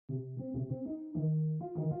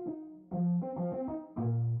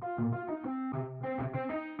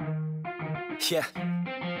Yeah,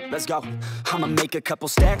 let's go. I'ma make a couple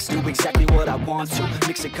stacks, do exactly what I want to.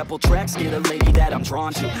 Mix a couple tracks, get a lady that I'm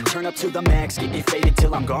drawn to. Turn up to the max, get me faded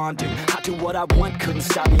till I'm gone, dude. I do what I want, couldn't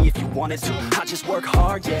stop me if you wanted to. I just work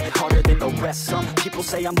hard, yeah, harder than the rest. Some people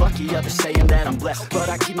say I'm lucky, others saying that I'm blessed. But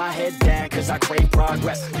I keep my head down, cause I crave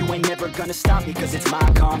progress. You ain't never gonna stop me, cause it's my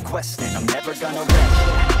conquest. And I'm never gonna rest.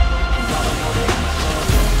 And y'all don't know that I'm a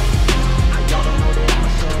soldier. Y'all don't know that I'm a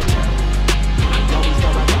soldier. I always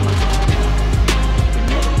know I got my soldier. When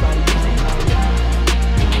everybody thinks they know ya,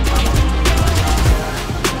 and y'all don't even know I got ya.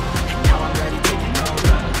 And now I'm ready taking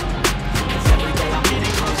over, cause every day I'm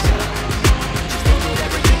getting closer. Just look at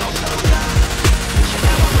everything I'll show ya. And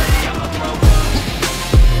now I'm ready, I'ma throw up.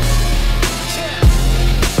 Yeah.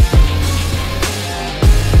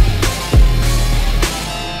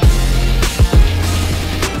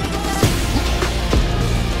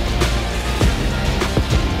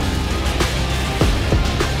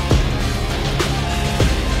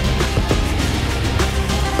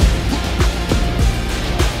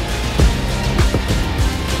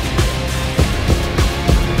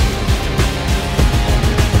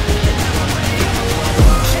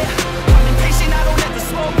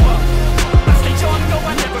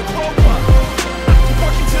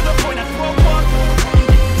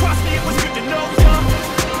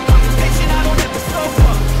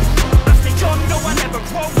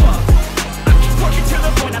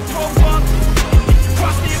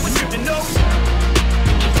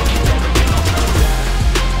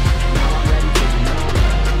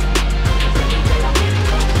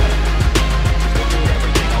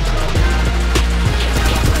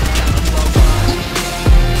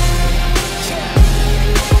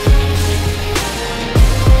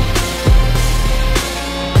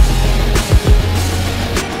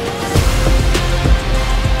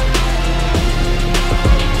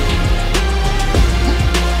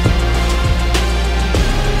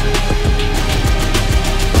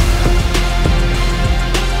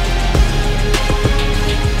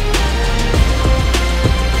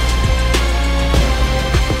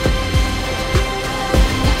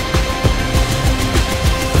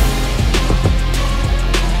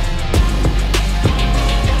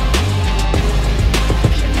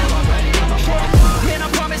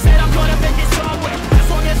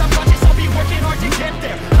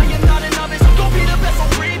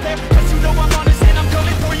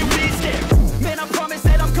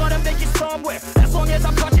 As long as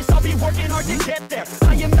I'm conscious, I'll be working hard to get there.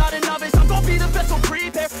 I am not